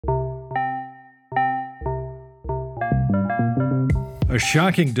A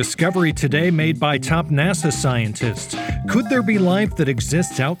shocking discovery today made by top NASA scientists. Could there be life that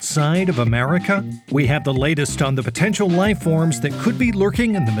exists outside of America? We have the latest on the potential life forms that could be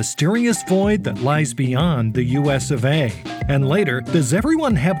lurking in the mysterious void that lies beyond the US of A. And later, does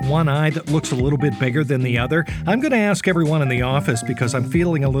everyone have one eye that looks a little bit bigger than the other? I'm going to ask everyone in the office because I'm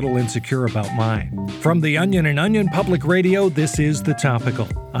feeling a little insecure about mine. From The Onion and Onion Public Radio, this is The Topical.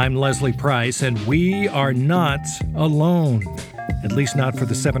 I'm Leslie Price, and we are not alone. At least not for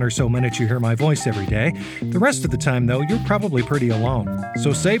the 7 or so minutes you hear my voice every day. The rest of the time, though, you're probably pretty alone.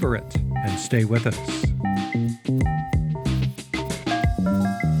 So savor it and stay with us.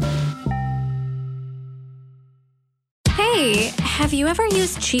 Hey, have you ever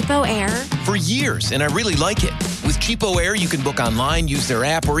used Cheapo Air? For years, and I really like it. With Cheapo Air, you can book online, use their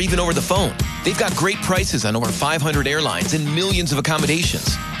app, or even over the phone. They've got great prices on over 500 airlines and millions of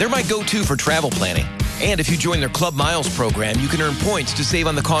accommodations. They're my go-to for travel planning. And if you join their Club Miles program, you can earn points to save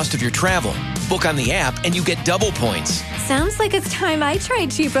on the cost of your travel. Book on the app and you get double points. Sounds like it's time I tried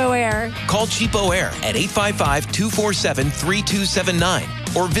Cheapo Air. Call Cheapo Air at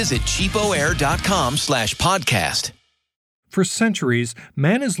 855-247-3279 or visit cheapoair.com/podcast. For centuries,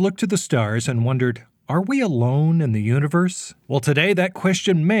 man has looked to the stars and wondered, are we alone in the universe? Well, today that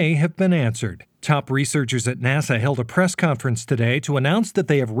question may have been answered. Top researchers at NASA held a press conference today to announce that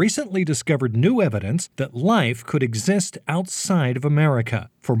they have recently discovered new evidence that life could exist outside of America.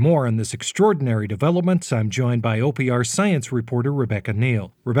 For more on this extraordinary development, I'm joined by OPR science reporter Rebecca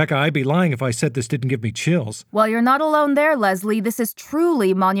Neal. Rebecca, I'd be lying if I said this didn't give me chills. Well, you're not alone there, Leslie. This is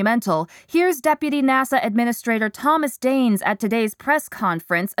truly monumental. Here's Deputy NASA Administrator Thomas Daines at today's press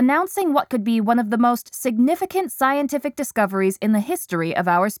conference announcing what could be one of the most significant scientific discoveries in the history of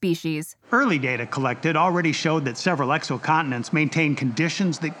our species. Early data collected already showed that several exocontinents maintain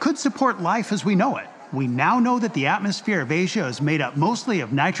conditions that could support life as we know it. We now know that the atmosphere of Asia is made up mostly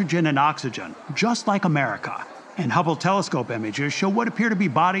of nitrogen and oxygen, just like America. And Hubble telescope images show what appear to be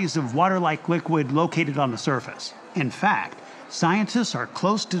bodies of water-like liquid located on the surface. In fact, scientists are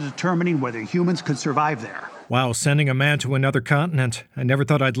close to determining whether humans could survive there. Wow, sending a man to another continent. I never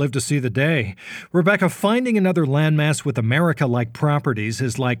thought I'd live to see the day. Rebecca, finding another landmass with America-like properties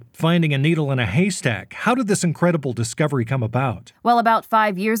is like finding a needle in a haystack. How did this incredible discovery come about? Well, about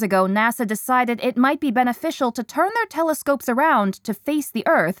 5 years ago, NASA decided it might be beneficial to turn their telescopes around to face the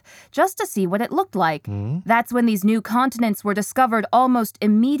Earth just to see what it looked like. That's when these new continents were discovered almost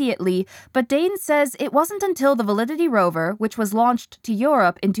immediately, but Daines says it wasn't until the Validity rover, which was launched to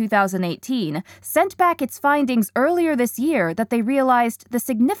Europe in 2018, sent back its findings earlier this year that they realized the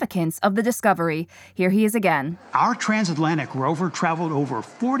significance of the discovery. Here he is again. Our transatlantic rover traveled over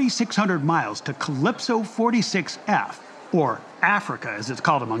 4,600 miles to Calypso 46F, or Africa as it's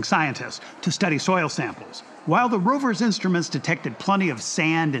called among scientists, to study soil samples. While the rover's instruments detected plenty of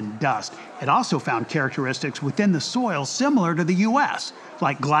sand and dust, it also found characteristics within the soil similar to the U.S.,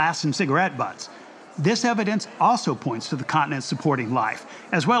 like glass and cigarette butts. This evidence also points to the continent supporting life,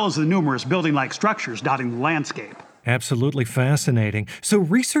 as well as the numerous building-like structures dotting the landscape. Absolutely fascinating. So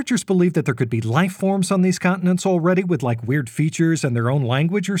researchers believe that there could be life forms on these continents already with like weird features and their own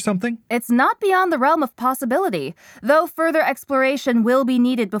language or something? It's not beyond the realm of possibility, though further exploration will be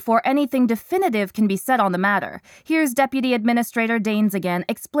needed before anything definitive can be said on the matter. Here's Deputy Administrator Daines again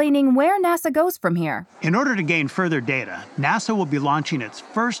explaining where NASA goes from here. In order to gain further data, NASA will be launching its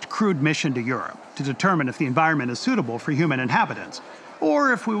first crewed mission to Europe to determine if the environment is suitable for human inhabitants,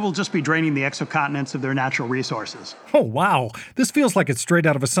 or if we will just be draining the exocontinents of their natural resources. Oh, wow. This feels like it's straight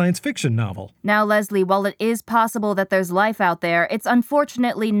out of a science fiction novel. Now, Leslie, while it is possible that there's life out there, it's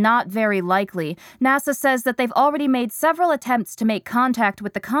unfortunately not very likely. NASA says that they've already made several attempts to make contact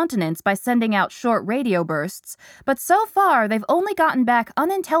with the continents by sending out short radio bursts, but so far they've only gotten back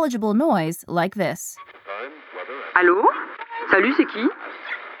unintelligible noise like this. Allô? Salut, c'est qui?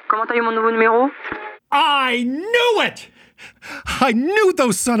 Comment t'as eu mon nouveau numéro? I knew it! I knew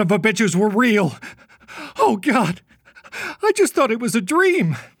those son of a bitches were real. Oh, God. I just thought it was a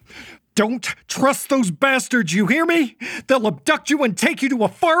dream. Don't trust those bastards, you hear me? They'll abduct you and take you to a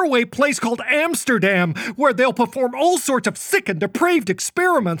faraway place called Amsterdam, where they'll perform all sorts of sick and depraved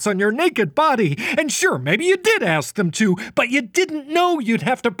experiments on your naked body. And sure, maybe you did ask them to, but you didn't know you'd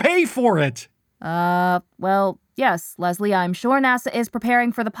have to pay for it. Well, yes, Leslie, I'm sure NASA is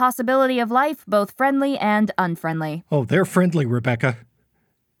preparing for the possibility of life, both friendly and unfriendly. Oh, they're friendly, Rebecca.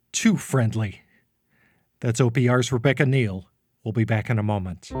 Too friendly. That's OPR's Rebecca Neal. We'll be back in a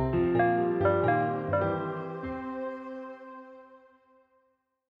moment.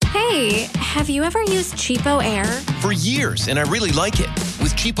 Hey, have you ever used Cheapo Air? For years, and I really like it.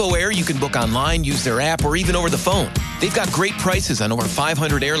 With Cheapo Air, you can book online, use their app, or even over the phone. They've got great prices on over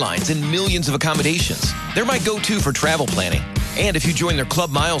 500 airlines and millions of accommodations. They're my go-to for travel planning. And if you join their Club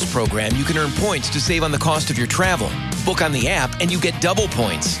Miles program, you can earn points to save on the cost of your travel. Book on the app, and you get double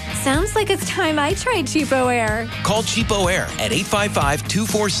points. Sounds like it's time I tried Cheapo Air. Call Cheapo Air at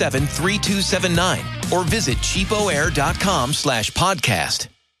 855-247-3279 or visit cheapoair.com/podcast.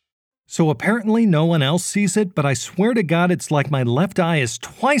 So apparently no one else sees it, but I swear to God it's like my left eye is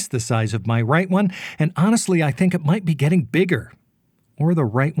twice the size of my right one, and honestly I think it might be getting bigger. Or the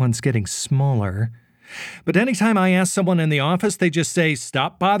right one's getting smaller. But anytime I ask someone in the office, they just say,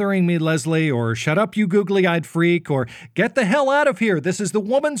 "Stop bothering me, Leslie," or "Shut up, you googly-eyed freak," or "Get the hell out of here, this is the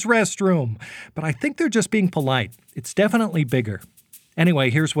woman's restroom." But I think they're just being polite. It's definitely bigger. Anyway,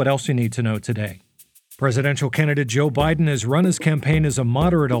 here's what else you need to know today. Presidential candidate Joe Biden has run his campaign as a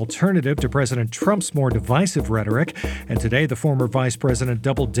moderate alternative to President Trump's more divisive rhetoric, and today the former vice president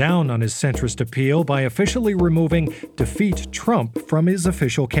doubled down on his centrist appeal by officially removing "Defeat Trump" from his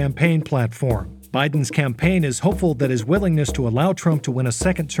official campaign platform. Biden's campaign is hopeful that his willingness to allow Trump to win a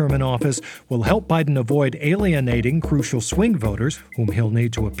second term in office will help Biden avoid alienating crucial swing voters, whom he'll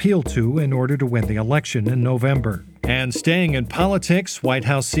need to appeal to in order to win the election in November. And staying in politics, White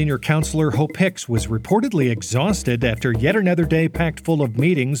House senior counselor Hope Hicks was reportedly exhausted after yet another day packed full of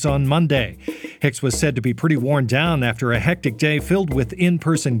meetings on Monday. Hicks was said to be pretty worn down after a hectic day filled with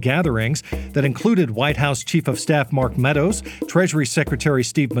in-person gatherings that included White House Chief of Staff Mark Meadows, Treasury Secretary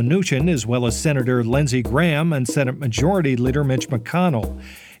Steve Mnuchin, as well as Senator Lindsey Graham and Senate Majority Leader Mitch McConnell.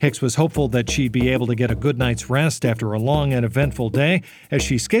 Hicks was hopeful that she'd be able to get a good night's rest after a long and eventful day, as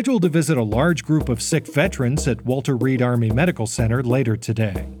she's scheduled to visit a large group of sick veterans at Walter Reed Army Medical Center later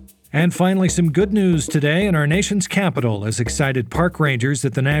today. And finally, some good news today in our nation's capital, as excited park rangers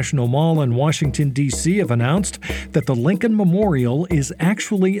at the National Mall in Washington, D.C. have announced that the Lincoln Memorial is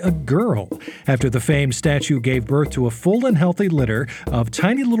actually a girl, after the famed statue gave birth to a full and healthy litter of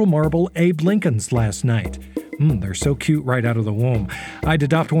tiny little marble Abe Lincolns last night. They're so cute right out of the womb. I'd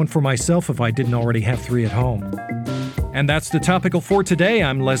adopt one for myself if I didn't already have 3 at home. And that's the Topical for today.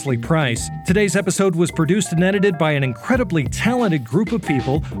 I'm Leslie Price. Today's episode was produced and edited by an incredibly talented group of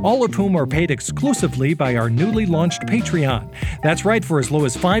people, all of whom are paid exclusively by our newly launched Patreon. That's right, for as low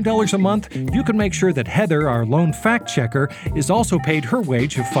as $5 a month, you can make sure that Heather, our lone fact-checker, is also paid her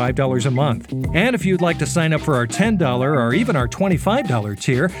wage of $5 a month. And if you'd like to sign up for our $10 or even our $25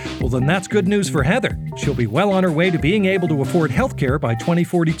 tier, well then that's good news for Heather. She'll be well on her way to being able to afford healthcare by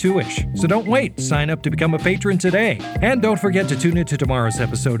 2042-ish. So don't wait, sign up to become a patron today. And don't forget to tune into tomorrow's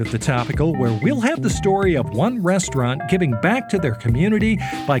episode of The Topical, where we'll have the story of one restaurant giving back to their community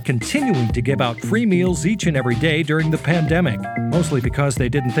by continuing to give out free meals each and every day during the pandemic. Mostly because they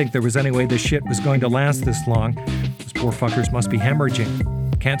didn't think there was any way this shit was going to last this long. Those poor fuckers must be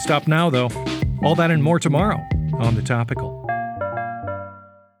hemorrhaging. Can't stop now, though. All that and more tomorrow on The Topical.